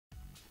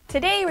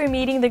Today we're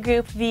meeting the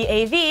group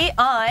VAV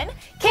on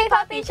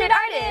K-pop featured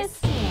artists.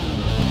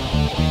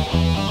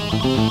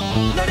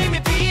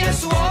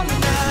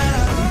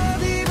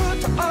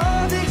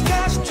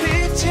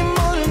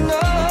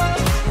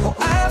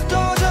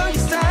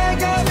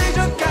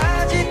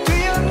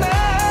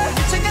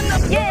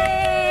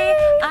 Yay!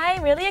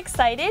 I'm really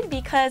excited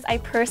because I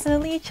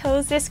personally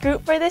chose this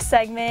group for this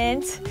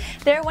segment.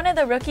 They're one of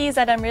the rookies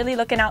that I'm really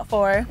looking out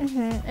for.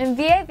 And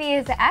VAV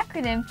is an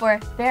acronym for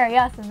Very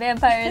Awesome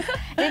Vampires.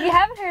 And if you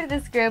haven't heard of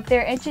this group,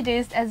 they're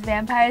introduced as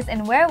vampires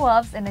and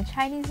werewolves in a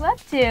Chinese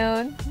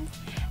webtoon.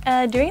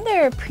 During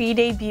their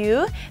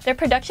pre-debut, their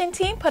production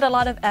team put a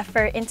lot of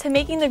effort into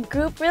making the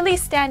group really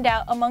stand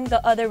out among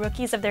the other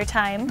rookies of their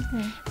time.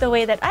 The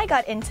way that I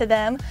got into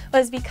them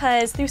was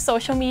because through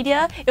social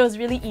media, it was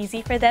really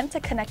easy for them to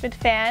connect with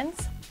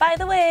fans. By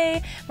the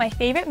way, my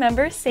favorite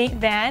member, Saint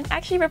Van,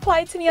 actually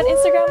replied to me on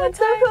Instagram one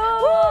time.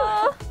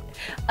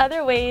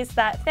 Other ways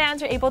that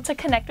fans were able to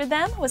connect with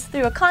them was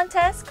through a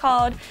contest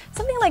called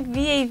something like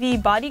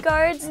VAV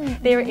Bodyguards.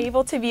 They were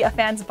able to be a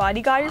fan's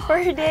bodyguard for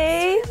a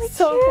day. Really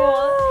so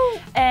cool.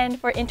 And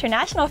for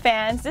international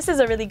fans, this is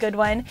a really good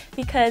one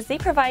because they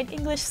provide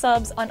English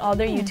subs on all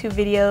their YouTube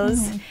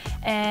videos.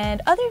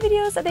 And other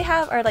videos that they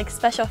have are like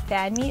special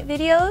fan meet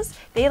videos.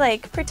 They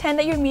like pretend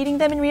that you're meeting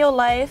them in real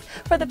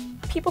life. For the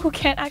people who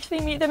can't actually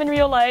meet them in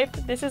real life,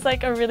 this is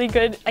like a really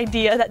good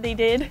idea that they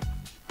did.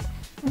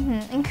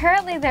 And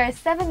currently there are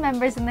 7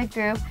 members in the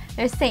group.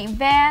 There's Saint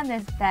Van,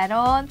 there's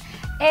Baron,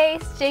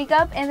 Ace,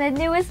 Jacob, and the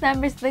newest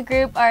members of the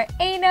group are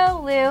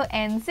Ano, Lou,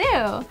 and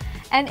Zoo.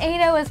 And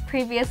Ano was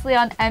previously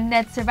on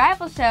Mnet's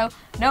survival show,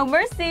 No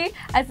Mercy,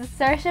 as a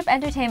Starship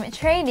Entertainment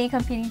trainee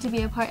competing to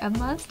be a part of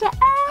Monster X.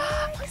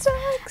 Monster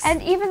X!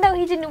 And even though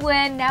he didn't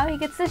win, now he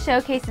gets to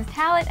showcase his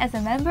talent as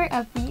a member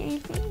of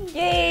VAV.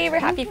 Yay, we're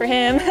happy for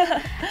him.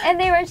 And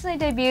they originally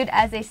debuted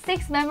as a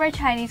 6-member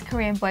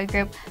Chinese-Korean boy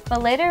group,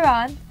 but later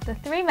on, the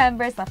 3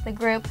 members left the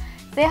group.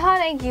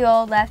 Sehun and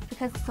Gyul left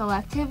because of solo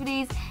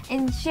activities,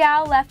 and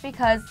Xiao left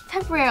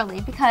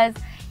temporarily because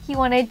he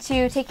wanted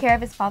to take care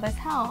of his father's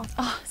health.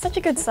 Oh, such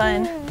a good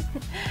son.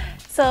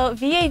 So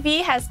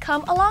VAV has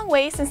come a long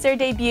way since their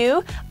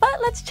debut,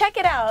 but let's check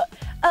it out.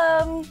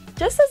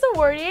 Just as a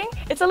wording,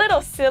 it's a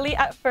little silly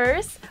at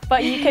first,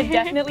 but you could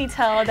definitely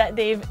tell that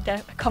they've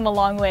come a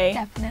long way.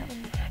 Definitely.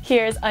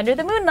 Here's Under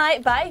the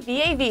Moonlight by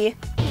VAV.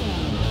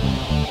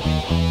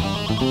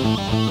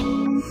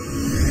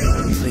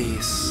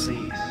 Please,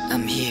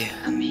 I'm here.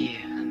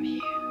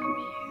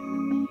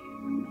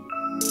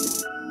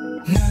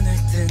 눈을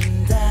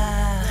뜬다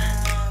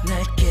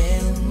날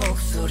깨운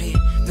목소리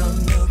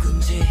넌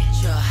누군지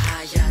저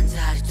하얀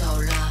달이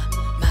떠올라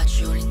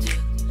마치 우린 듯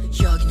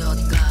여긴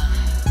어딘가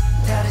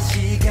다른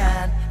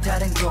시간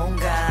다른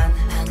공간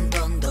한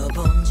번도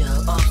본 적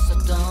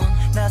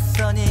없었던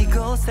낯선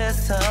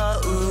이곳에서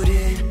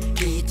우릴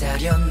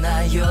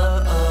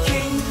기다렸나요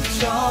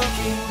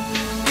긴적이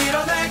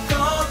일어날 것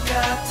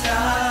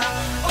같아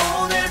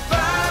오늘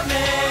밤에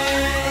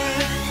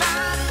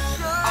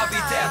I'll be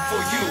there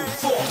for you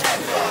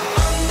forever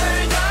Under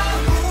the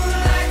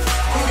moonlight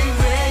우린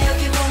왜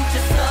여기 뭉쳐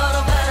서로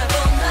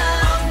바라보나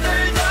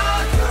Under the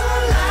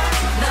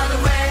moonlight 나는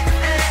왜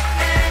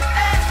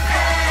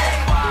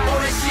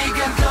오랜 시간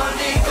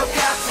걸릴 것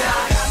같아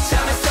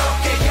잠에서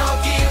깨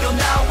여기로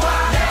나와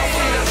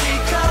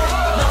헤어지고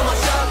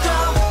넘어져도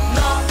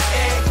너의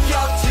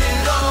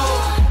곁으로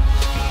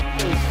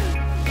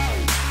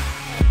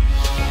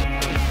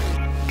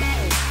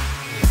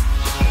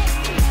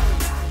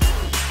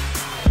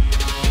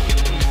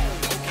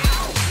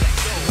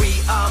We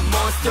are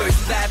monsters,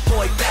 bad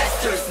boy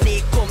bastards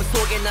네 꿈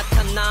속에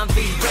나타난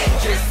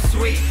V-Rangers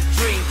Sweet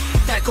dream,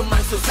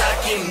 달콤한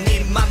속삭임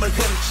네 맘을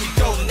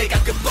훔치고 내가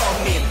그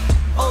범인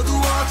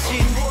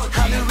어두워진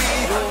하늘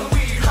위로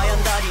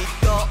하얀 달이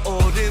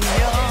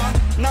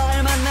떠오르면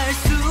날 만날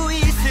수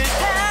있을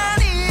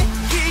테니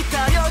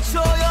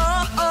기다려줘요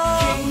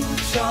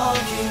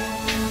긴적이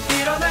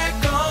일어날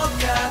것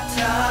같아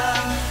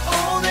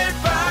오늘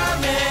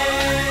밤에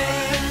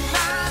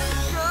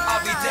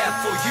I'll be there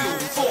for you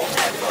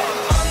forever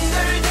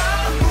Under the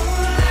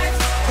moonlight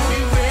우린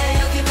왜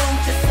여기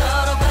뭉쳐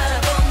서로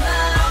바라보나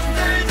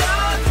Under the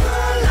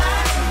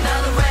moonlight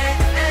나는 왜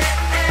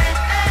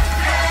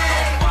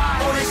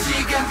오랜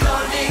시간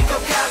걸릴 것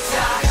같아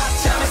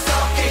잠에서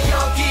깨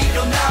여기로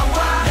나와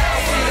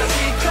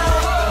헤어지고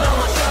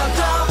넘어져도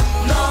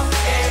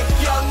너의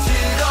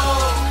곁으로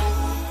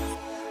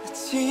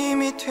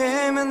아침이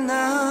되면 난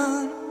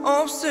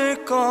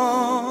없을걸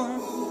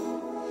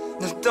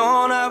널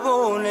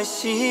떠나보낼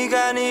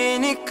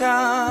시간이니까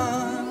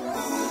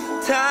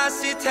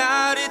다시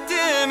달이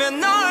뜨면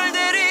널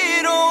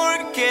데리러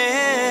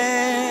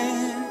올게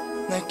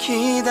날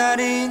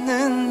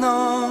기다리는 너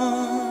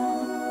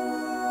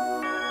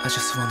I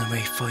just wanna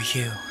wait for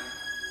you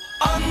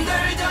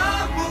Under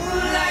the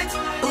moonlight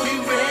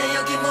우린 왜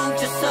여기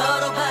뭉쳐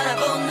서로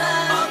바라보나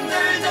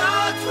Under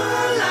the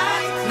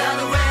moonlight 나는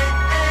왜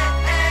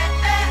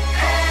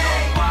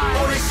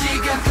오랜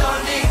시간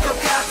걸릴 것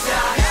같아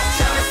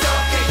잠에서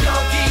깨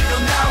여기로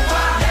나와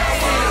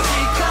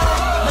헤어지고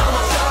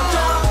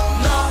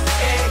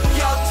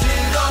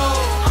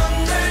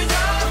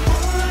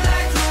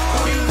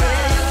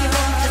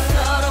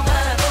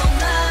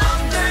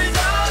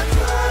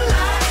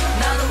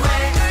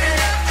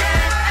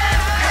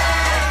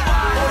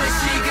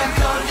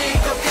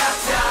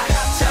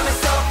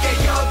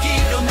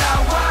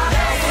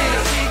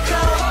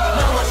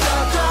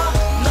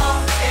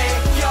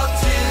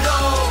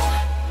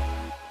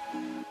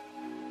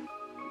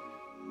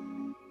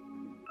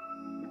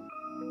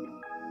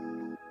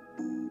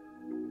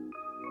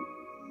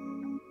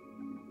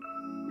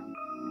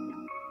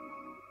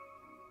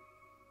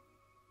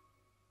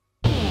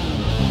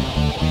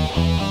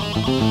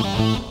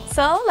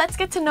So let's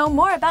get to know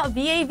more about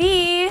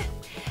VAV.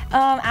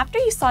 After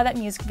you saw that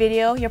music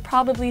video, you're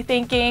probably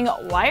thinking,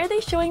 why are they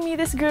showing me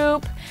this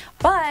group?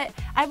 But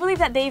I believe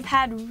that they've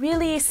had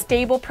really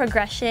stable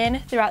progression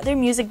throughout their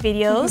music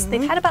videos.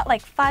 They've had about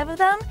like 5 of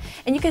them,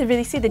 and you can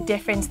really see the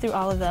difference through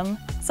all of them.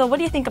 So what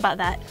do you think about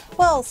that?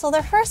 Well, so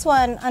their first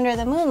one, Under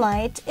the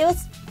Moonlight, it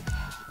was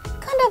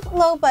kind of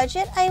low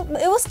budget.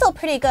 It was still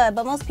pretty good,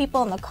 but most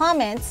people in the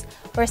comments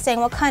were saying,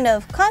 what kind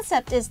of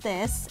concept is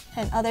this?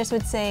 And others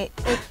would say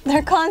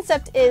their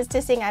concept is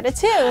to sing out of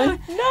tune.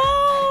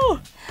 No!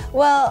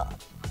 Well,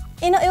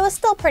 you know, it was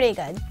still pretty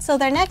good. So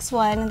their next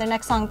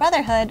song,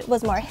 Brotherhood,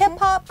 was more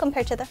hip-hop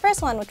compared to the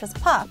first one, which was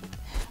pop.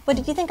 What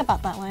did you think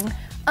about that one?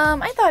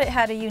 I thought it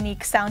had a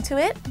unique sound to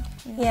it.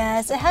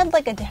 Yes, it had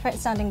like a different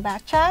sounding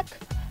backtrack.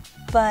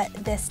 But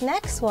this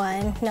next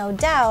one, no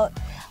doubt,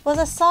 was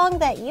a song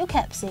that you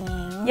kept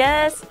singing.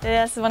 Yes,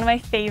 that's one of my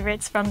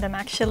favorites from them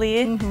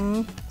actually.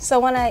 So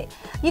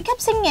you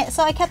kept singing it,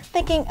 so I kept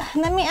thinking,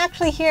 let me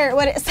actually hear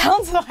what it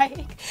sounds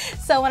like.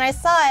 So when I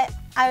saw it,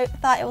 I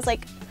thought it was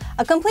like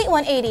a complete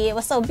 180. It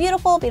was so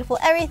beautiful, beautiful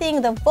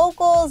everything. The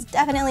vocals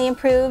definitely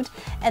improved,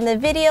 and the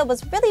video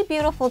was really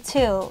beautiful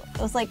too. It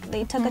was like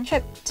they took a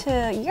trip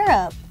to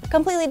Europe,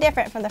 completely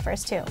different from the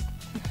first two.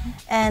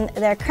 And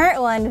their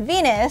current one,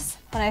 Venus,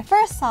 when I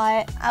first saw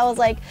it, I was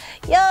like,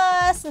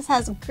 yes, this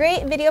has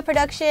great video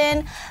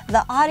production.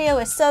 The audio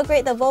is so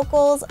great, the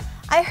vocals.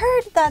 I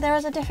heard that there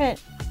was a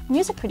different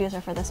music producer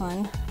for this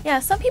one. Yeah,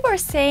 some people are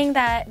saying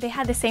that they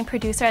had the same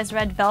producer as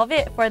Red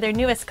Velvet for their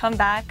newest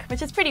comeback,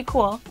 which is pretty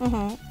cool.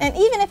 And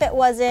even if it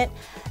wasn't,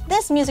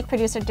 this music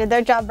producer did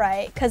their job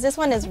right, because this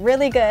one is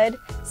really good.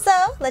 So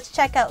let's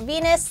check out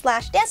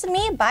Venus/Dance With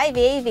Me by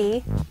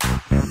VAV.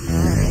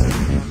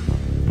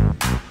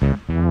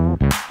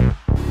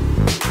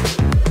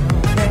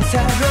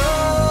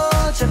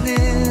 사로잡는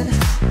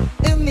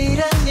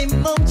은밀한 네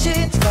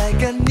몸짓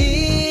빨간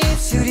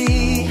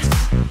입술이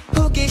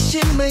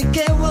호기심을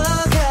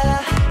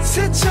깨워가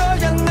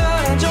스쳐간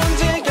너란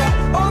존재가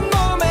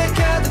온몸에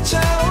가득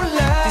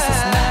차올라 This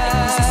is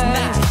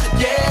night,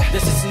 yeah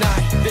This is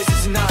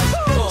night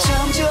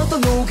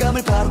잠재웠던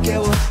오감을 바로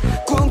깨워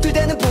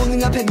꿈틀대는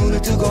본능 앞에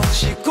눈을 뜨고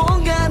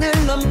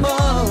시공간을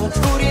넘어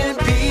우리를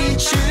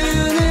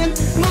비추는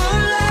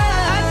몰라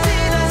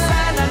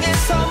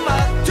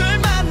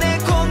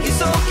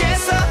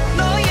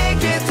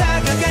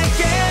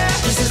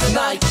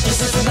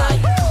This is the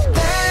night.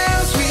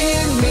 Dance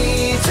with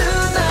me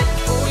tonight.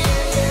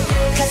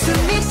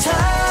 가슴이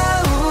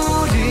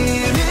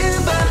타오르는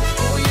밤.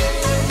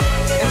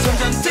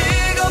 점점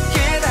뜨겁게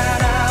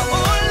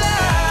달아올라.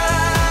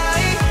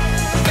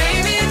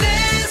 Baby,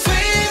 dance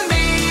with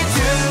me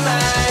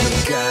tonight. You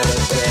gotta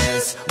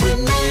dance with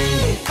me.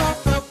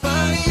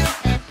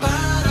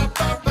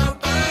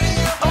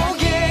 Oh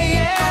yeah,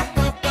 yeah.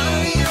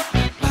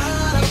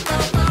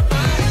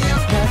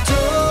 나도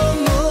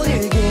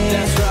모르게.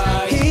 That's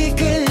right.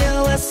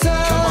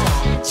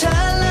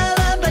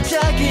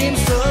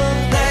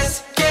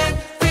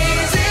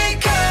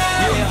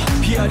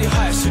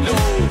 할수록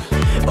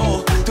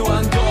또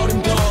한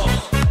걸음 더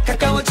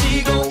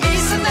가까워지고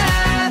있어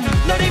난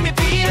널 이미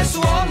피할 수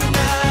없는 나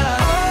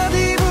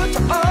어디부터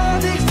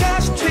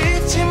어디까지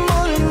튈지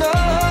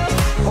몰라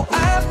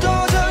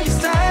압도적인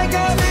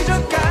스타일과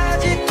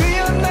비전까지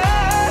뛰어나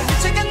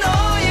유체가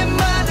너의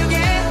마력에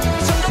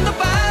점점 더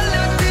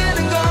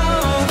빨라드는 건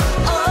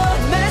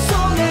내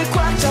손을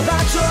꽉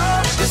잡아줘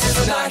This is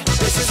the night,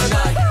 this is the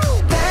night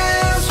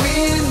Dance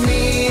with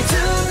me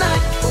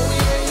tonight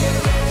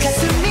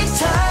가슴이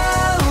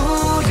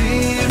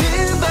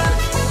타오르는 밤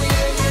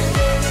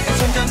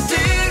점점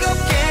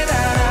뜨겁게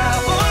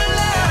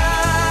달아올라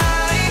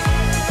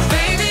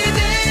Baby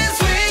dance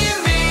with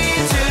me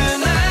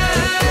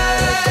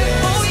tonight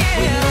Oh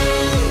yeah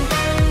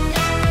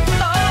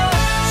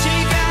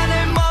시간을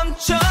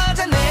멈춰자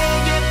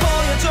내게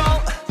보여줘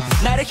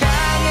나를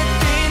향해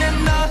뛰는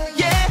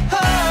너의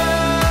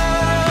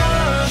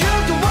heart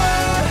You're the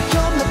one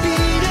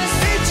겁나비를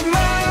쓰지 마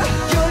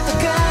You're the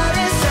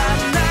goddess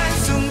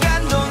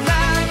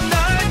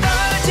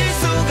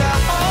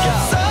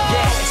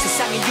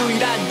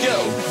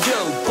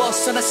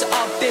벗어날 수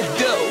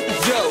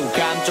없대도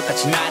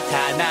감쪽같이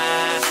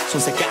나타나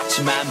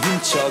손색같이만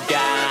훔쳐가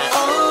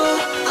Oh,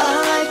 I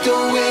like the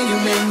way you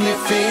make me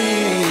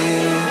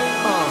feel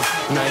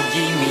날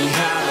이미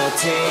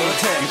하루태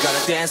You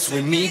gotta dance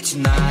with me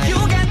tonight You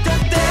got to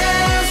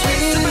dance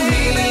with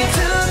me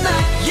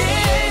tonight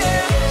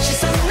Yeah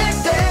시선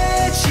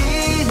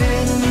내빼지는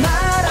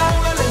나라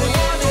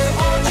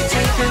I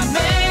take the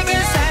maybe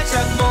살짝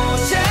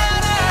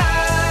모자라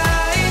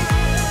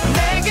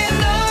내게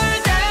널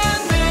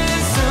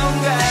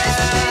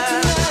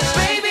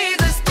Baby,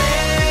 let's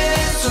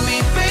dance with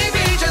me.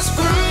 Baby, just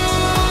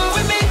groove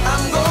with me.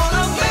 I'm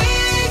gonna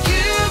make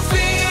you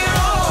feel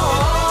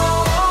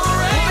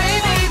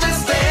alright. Baby,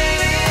 just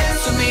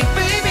dance with me.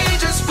 Baby,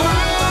 just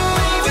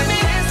groove with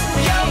me.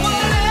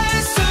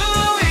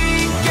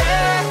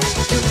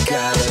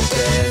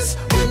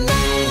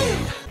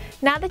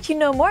 that you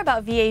know more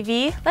about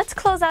VAV, let's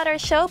close out our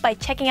show by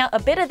checking out a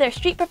bit of their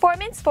street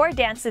performance for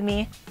Dance With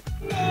Me.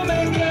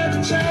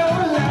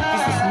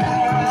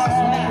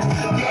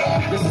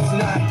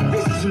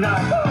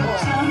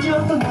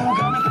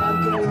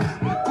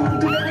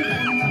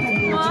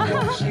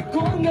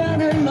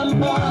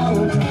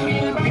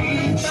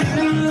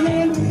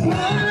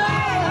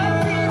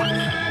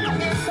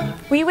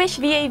 We wish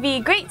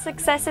VAV great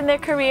success in their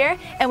career,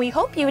 and we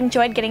hope you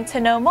enjoyed getting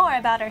to know more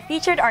about our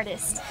featured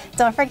artists.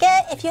 Don't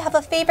forget, if you have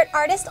a favorite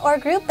artist or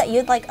group that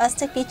you'd like us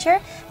to feature,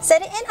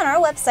 send it in on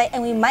our website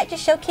and we might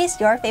just showcase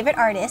your favorite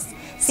artists.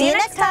 See you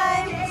next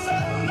time!